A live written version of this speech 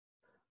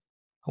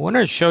I want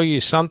to show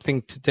you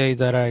something today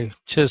that I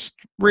just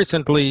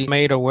recently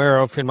made aware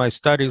of in my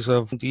studies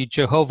of the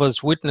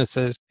Jehovah's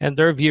Witnesses and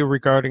their view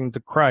regarding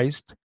the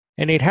Christ.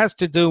 And it has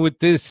to do with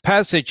this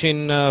passage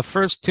in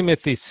 1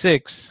 Timothy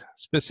 6,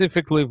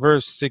 specifically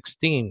verse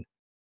 16.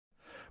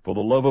 For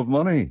the love of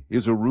money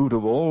is a root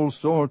of all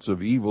sorts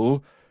of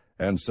evil,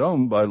 and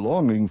some by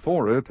longing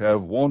for it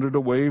have wandered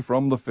away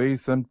from the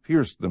faith and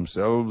pierced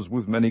themselves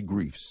with many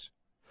griefs.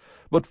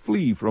 But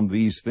flee from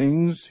these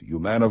things, you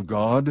man of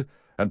God,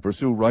 and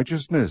pursue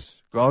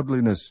righteousness,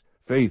 godliness,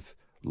 faith,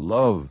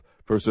 love,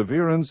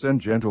 perseverance,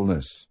 and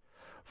gentleness.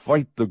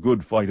 Fight the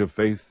good fight of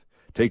faith,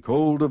 take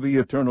hold of the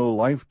eternal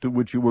life to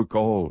which you were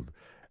called,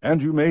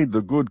 and you made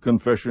the good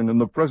confession in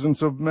the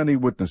presence of many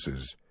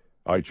witnesses.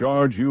 I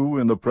charge you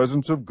in the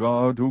presence of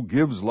God, who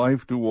gives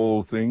life to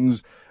all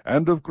things,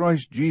 and of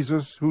Christ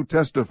Jesus, who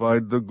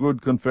testified the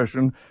good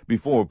confession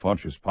before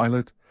Pontius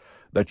Pilate,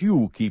 that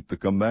you keep the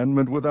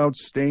commandment without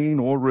stain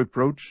or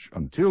reproach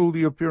until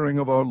the appearing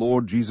of our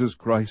Lord Jesus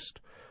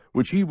Christ,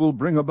 which he will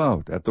bring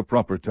about at the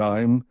proper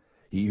time,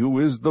 he who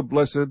is the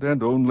blessed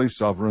and only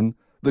sovereign,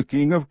 the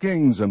King of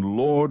kings and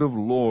Lord of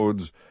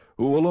lords,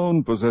 who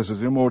alone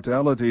possesses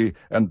immortality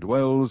and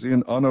dwells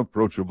in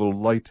unapproachable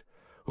light,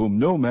 whom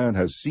no man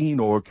has seen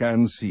or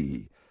can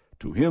see.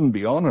 To him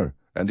be honor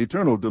and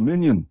eternal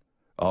dominion.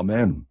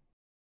 Amen.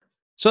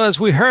 So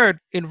as we heard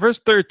in verse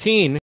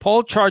 13,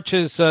 Paul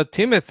charges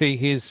Timothy,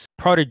 his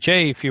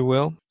protege, if you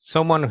will,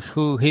 someone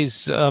who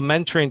he's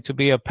mentoring to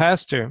be a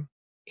pastor,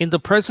 in the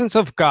presence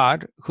of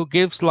God, who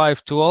gives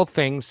life to all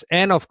things,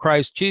 and of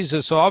Christ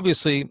Jesus. So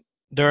obviously,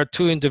 there are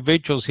two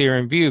individuals here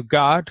in view,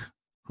 God,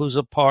 who's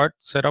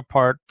set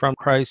apart from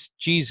Christ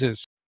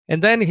Jesus.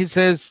 And then he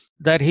says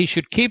that he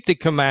should keep the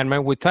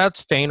commandment without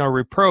stain or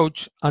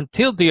reproach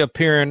until the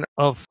appearing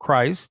of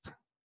Christ,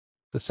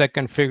 the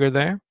second figure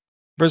there.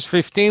 Verse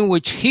 15,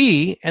 which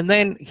he, and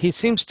then he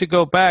seems to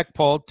go back,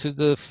 Paul, to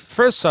the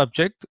first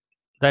subject,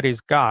 that is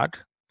God.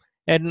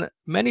 And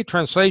many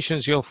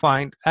translations you'll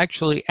find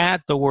actually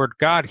add the word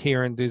God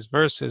here in these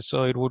verses.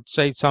 So it would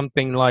say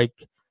something like,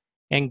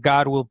 and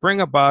God will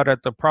bring about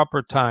at the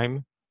proper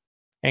time,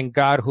 and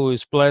God who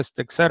is blessed,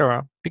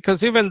 etc.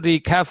 Because even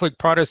the Catholic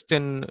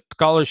Protestant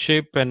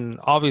scholarship and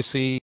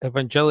obviously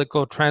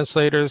evangelical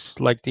translators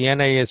like the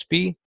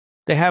NASB,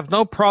 they have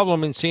no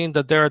problem in seeing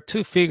that there are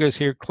two figures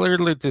here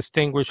clearly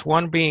distinguished,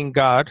 one being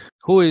God,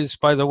 who is,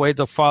 by the way,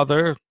 the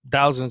Father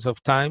thousands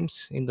of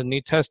times in the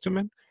New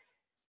Testament,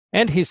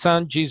 and his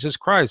Son, Jesus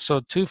Christ.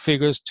 So two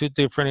figures, two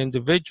different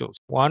individuals,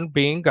 one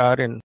being God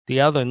and the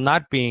other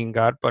not being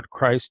God, but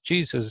Christ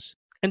Jesus.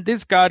 And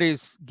this God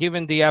is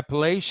given the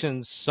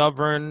appellations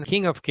Sovereign,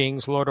 King of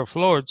Kings, Lord of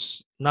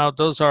Lords. Now,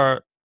 those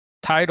are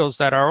titles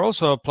that are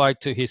also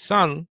applied to his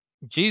Son,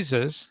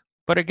 Jesus.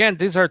 But again,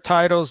 these are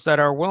titles that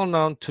are well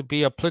known to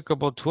be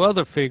applicable to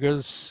other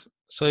figures.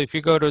 So if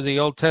you go to the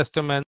Old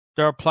Testament,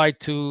 they're applied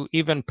to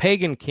even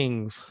pagan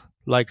kings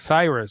like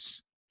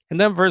Cyrus. And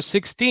then verse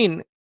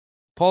 16,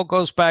 Paul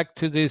goes back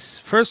to this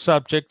first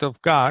subject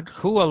of God,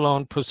 who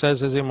alone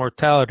possesses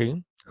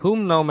immortality,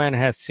 whom no man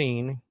has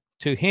seen.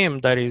 To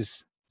him, that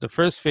is the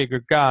first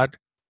figure, God,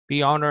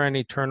 be honor and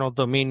eternal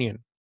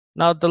dominion.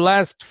 Now, the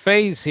last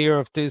phase here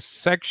of this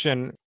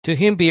section, to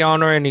him be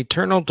honor and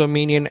eternal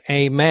dominion,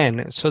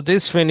 amen. So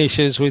this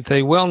finishes with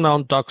a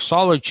well-known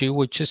doxology,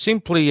 which is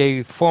simply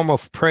a form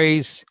of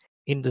praise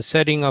in the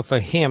setting of a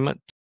hymn.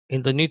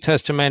 In the New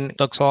Testament,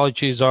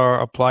 doxologies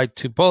are applied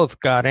to both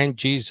God and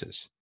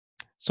Jesus.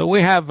 So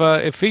we have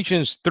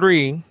Ephesians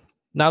 3,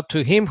 now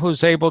to him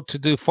who's able to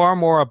do far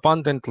more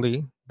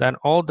abundantly than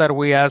all that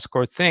we ask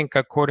or think,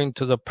 according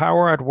to the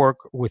power at work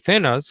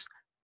within us,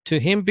 to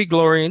him be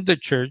glory in the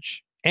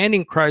church and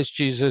in Christ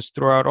Jesus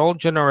throughout all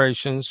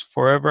generations,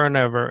 forever and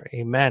ever.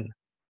 Amen.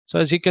 So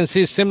as you can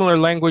see, similar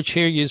language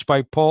here used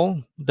by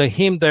Paul, the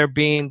him there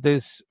being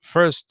this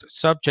first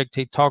subject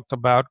he talked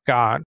about,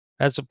 God,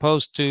 as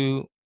opposed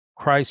to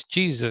Christ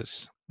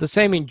Jesus. The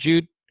same in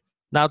Jude.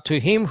 Now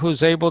to him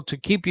who's able to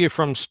keep you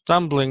from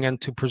stumbling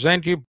and to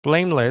present you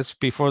blameless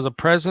before the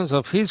presence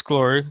of his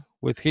glory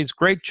with his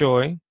great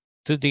joy,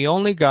 to the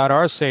only God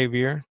our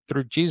Savior,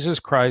 through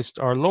Jesus Christ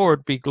our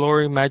Lord, be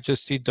glory,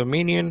 majesty,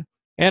 dominion,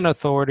 and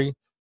authority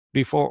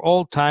before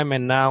all time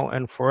and now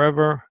and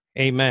forever.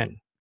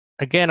 Amen.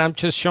 Again, I'm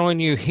just showing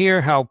you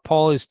here how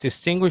Paul is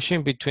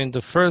distinguishing between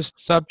the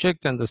first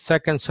subject and the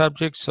second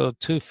subject, so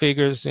two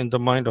figures in the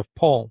mind of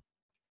Paul.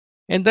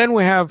 And then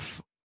we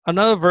have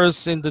another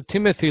verse in the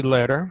Timothy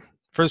letter,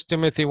 1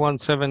 Timothy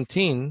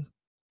 1:17.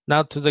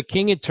 Now to the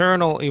King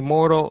eternal,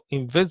 immortal,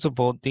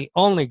 invisible, the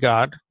only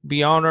God,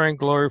 be honor and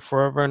glory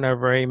forever and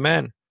ever.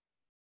 Amen.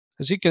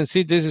 As you can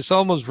see, this is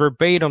almost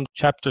verbatim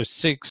chapter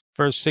 6,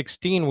 verse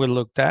 16 we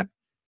looked at.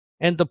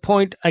 And the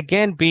point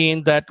again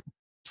being that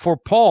for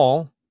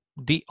Paul,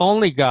 the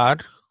only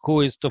God,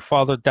 who is the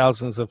Father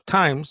thousands of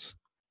times,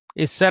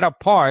 is set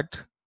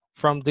apart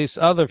from this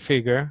other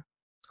figure,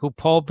 who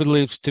Paul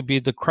believes to be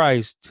the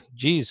Christ,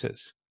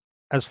 Jesus.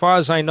 As far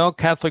as I know,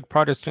 Catholic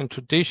Protestant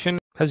tradition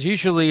has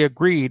usually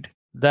agreed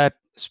that,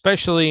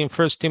 especially in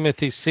 1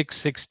 Timothy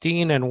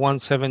 6:16 and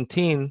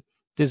 1:17,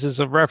 This is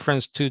a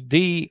reference to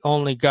the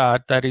only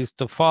God, that is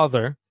the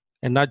Father,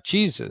 and not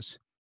Jesus.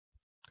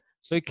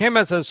 So it came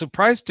as a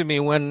surprise to me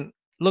when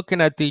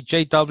looking at the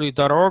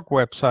jw.org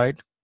website,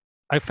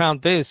 I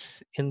found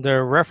this in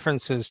their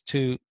references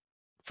to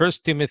 1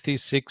 Timothy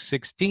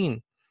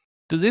 6:16.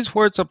 Do these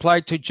words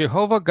apply to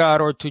Jehovah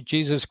God or to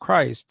Jesus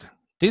Christ?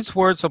 These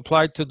words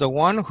apply to the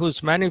one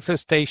whose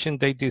manifestation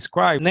they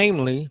describe,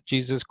 namely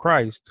Jesus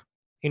Christ.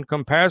 In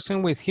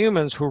comparison with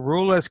humans who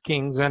rule as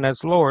kings and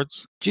as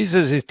lords,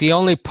 Jesus is the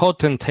only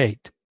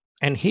potentate,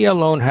 and he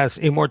alone has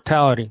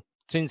immortality.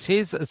 Since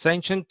his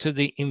ascension to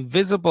the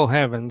invisible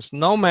heavens,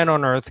 no man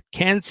on earth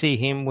can see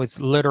him with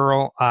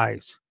literal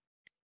eyes.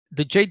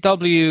 The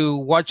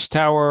JW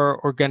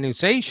Watchtower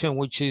organization,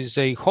 which is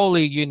a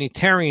wholly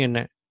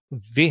Unitarian,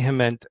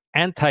 vehement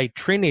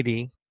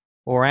anti-Trinity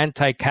or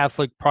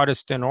anti-Catholic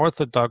Protestant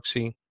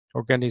Orthodoxy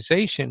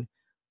organization,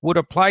 would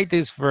apply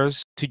this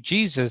verse to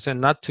Jesus and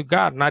not to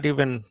God. Not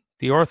even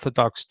the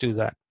Orthodox do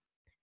that.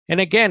 And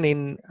again,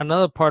 in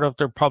another part of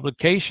their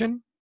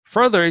publication,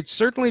 further, it's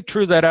certainly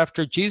true that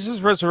after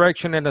Jesus'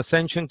 resurrection and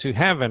ascension to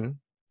heaven,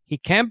 he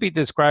can be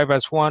described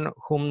as one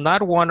whom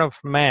not one of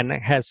man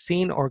has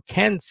seen or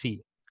can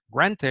see.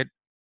 Granted,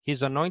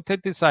 his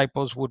anointed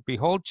disciples would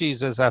behold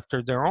Jesus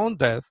after their own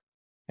death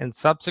and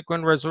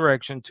subsequent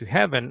resurrection to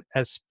heaven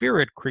as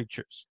spirit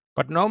creatures.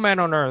 But no man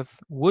on earth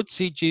would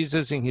see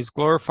Jesus in his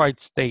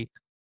glorified state.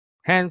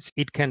 Hence,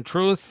 it can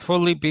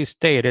truthfully be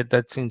stated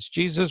that since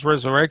Jesus'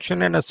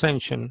 resurrection and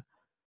ascension,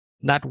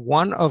 not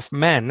one of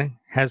men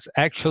has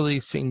actually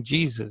seen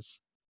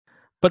Jesus.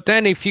 But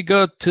then if you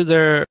go to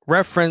the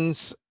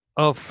reference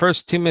of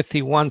 1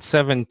 Timothy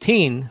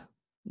 1:17,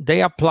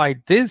 they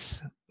applied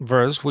this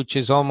verse, which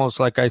is almost,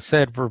 like I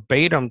said,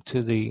 verbatim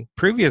to the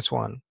previous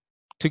one,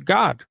 to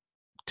God,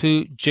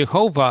 to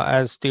Jehovah,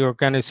 as the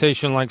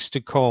organization likes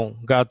to call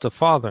God the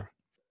Father.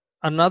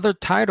 Another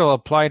title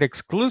applied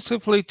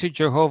exclusively to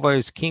Jehovah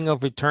is King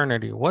of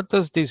Eternity. What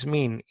does this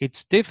mean?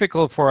 It's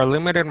difficult for our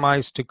limited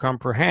minds to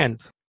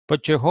comprehend,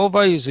 but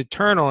Jehovah is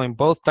eternal in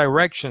both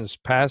directions,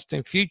 past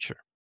and future.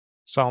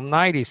 Psalm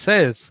 90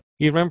 says,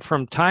 even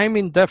from time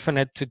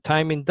indefinite to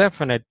time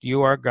indefinite,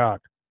 you are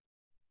God.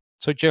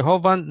 So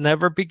Jehovah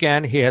never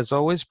began, he has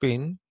always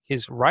been.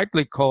 He's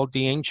rightly called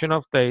the Ancient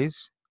of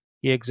Days.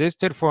 He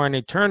existed for an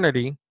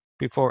eternity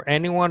before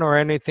anyone or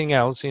anything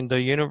else in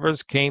the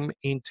universe came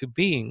into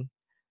being.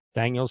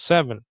 Daniel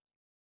 7.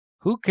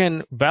 Who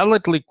can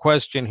validly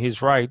question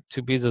his right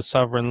to be the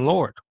sovereign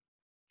Lord?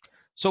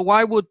 So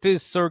why would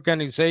this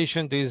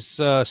organization, this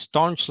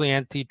staunchly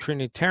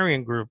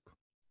anti-Trinitarian group,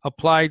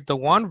 apply the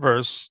one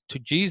verse to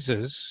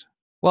Jesus?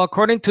 Well,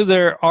 according to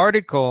their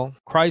article,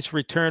 Christ's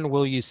Return,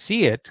 Will You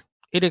See It?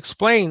 It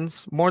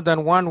explains more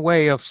than one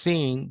way of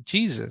seeing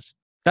Jesus.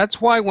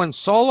 That's why when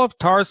Saul of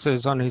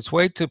Tarsus, on his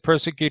way to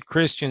persecute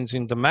Christians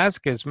in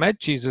Damascus, met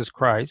Jesus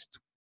Christ,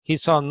 he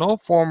saw no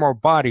form or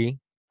body,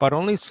 but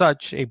only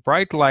such a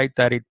bright light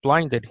that it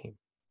blinded him.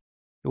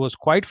 It was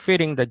quite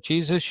fitting that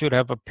Jesus should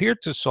have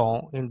appeared to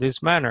Saul in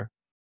this manner,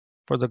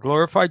 for the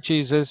glorified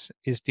Jesus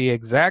is the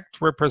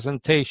exact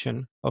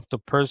representation of the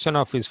person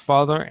of his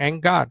Father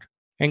and God.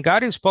 And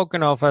God is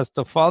spoken of as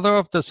the Father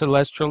of the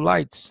celestial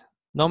lights.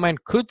 No man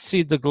could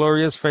see the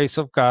glorious face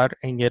of God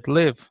and yet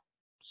live.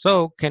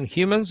 So, can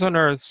humans on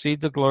earth see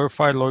the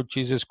glorified Lord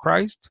Jesus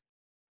Christ?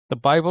 The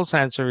Bible's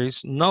answer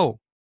is no.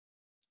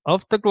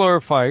 Of the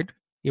glorified,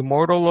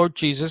 immortal Lord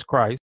Jesus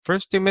Christ,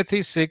 1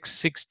 Timothy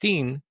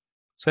 6:16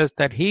 says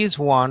that he is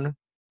one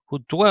who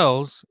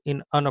dwells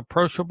in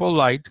unapproachable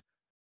light,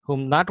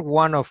 whom not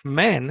one of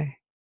men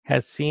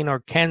has seen or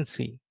can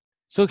see.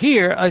 So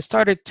here I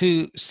started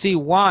to see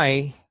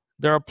why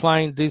they're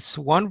applying this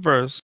one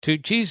verse to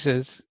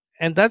Jesus,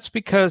 and that's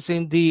because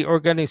in the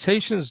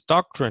organization's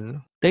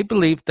doctrine, they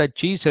believe that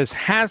Jesus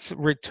has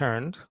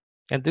returned,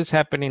 and this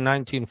happened in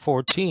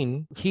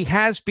 1914. He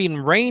has been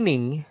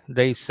reigning,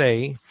 they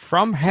say,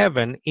 from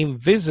heaven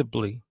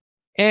invisibly,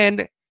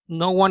 and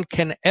no one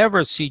can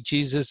ever see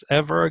Jesus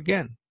ever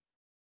again.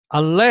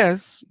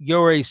 Unless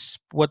you're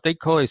what they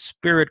call a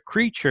spirit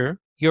creature,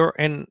 you're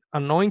an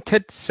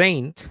anointed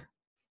saint,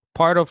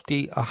 part of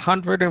the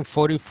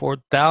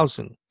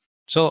 144,000.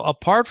 So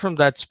apart from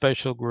that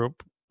special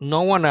group,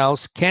 no one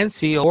else can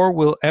see or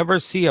will ever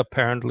see,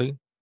 apparently,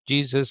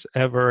 Jesus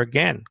ever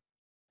again.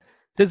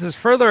 This is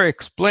further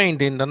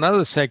explained in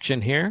another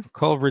section here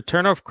called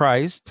Return of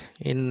Christ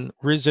in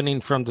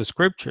Reasoning from the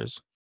Scriptures.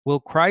 Will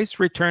Christ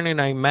return in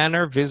a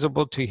manner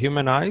visible to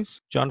human eyes?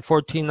 John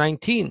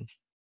 14:19.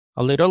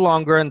 A little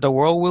longer and the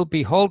world will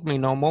behold me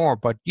no more,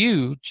 but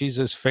you,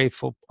 Jesus'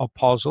 faithful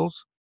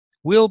apostles,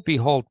 will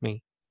behold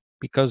me,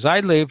 because I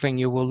live and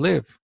you will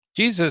live.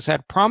 Jesus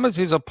had promised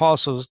his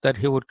apostles that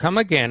he would come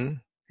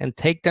again and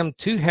take them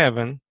to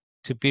heaven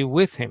to be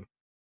with him.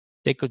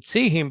 They could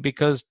see him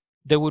because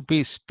they would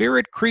be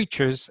spirit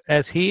creatures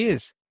as he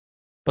is,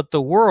 but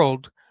the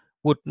world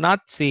would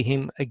not see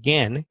him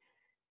again.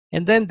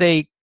 And then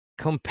they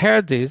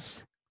compare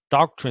this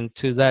doctrine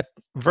to that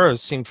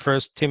verse in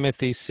 1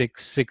 Timothy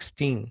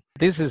 6:16.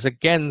 this is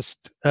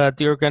against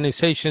the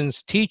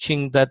organization's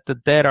teaching that the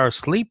dead are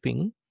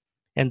sleeping.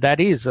 And that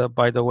is,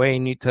 by the way,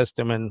 New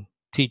Testament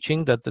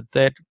teaching that the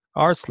dead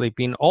are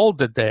sleeping, all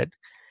the dead.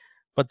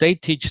 But they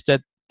teach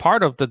that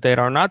part of the dead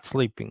are not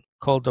sleeping,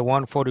 called the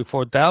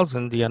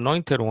 144,000, the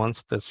anointed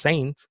ones, the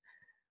saints,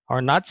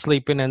 are not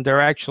sleeping, and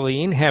they're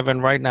actually in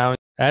heaven right now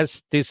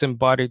as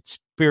disembodied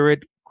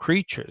spirit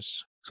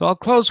creatures. So I'll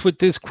close with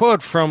this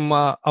quote from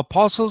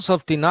Apostles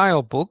of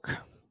Denial book.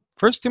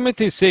 1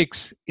 Timothy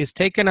 6 is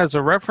taken as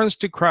a reference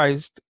to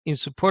Christ in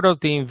support of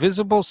the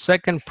invisible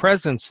second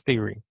presence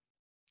theory.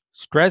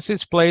 Stress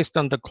is placed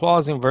on the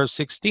clause in verse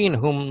 16,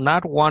 whom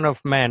not one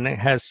of men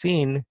has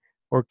seen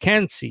or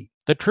can see.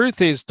 The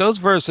truth is, those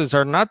verses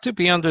are not to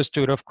be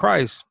understood of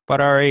Christ,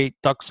 but are a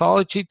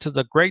doxology to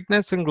the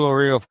greatness and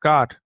glory of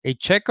God. A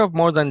check of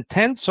more than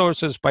 10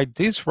 sources by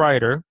this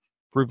writer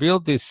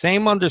revealed this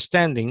same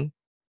understanding,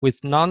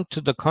 with none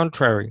to the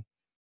contrary.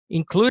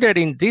 Included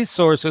in these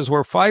sources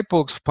were 5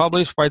 books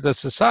published by the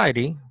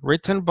Society,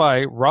 written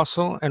by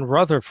Russell and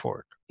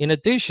Rutherford. In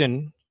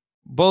addition,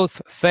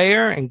 both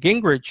Thayer and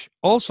Gingrich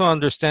also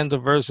understand the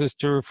verses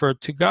to refer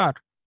to God.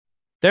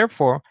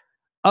 Therefore,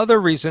 other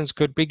reasons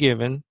could be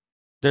given.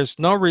 There's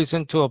no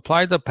reason to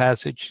apply the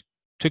passage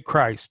to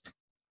Christ.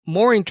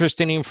 More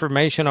interesting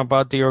information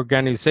about the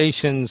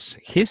organization's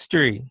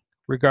history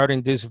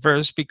regarding this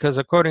verse, because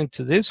according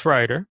to this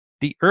writer,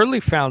 the early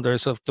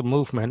founders of the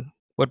movement,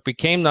 what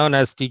became known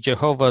as the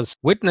Jehovah's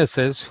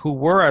Witnesses, who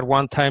were at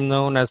one time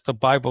known as the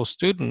Bible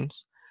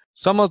students,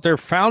 some of their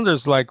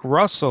founders like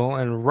Russell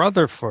and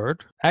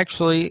Rutherford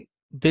actually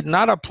did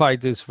not apply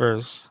this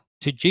verse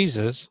to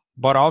Jesus,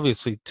 but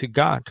obviously to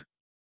God.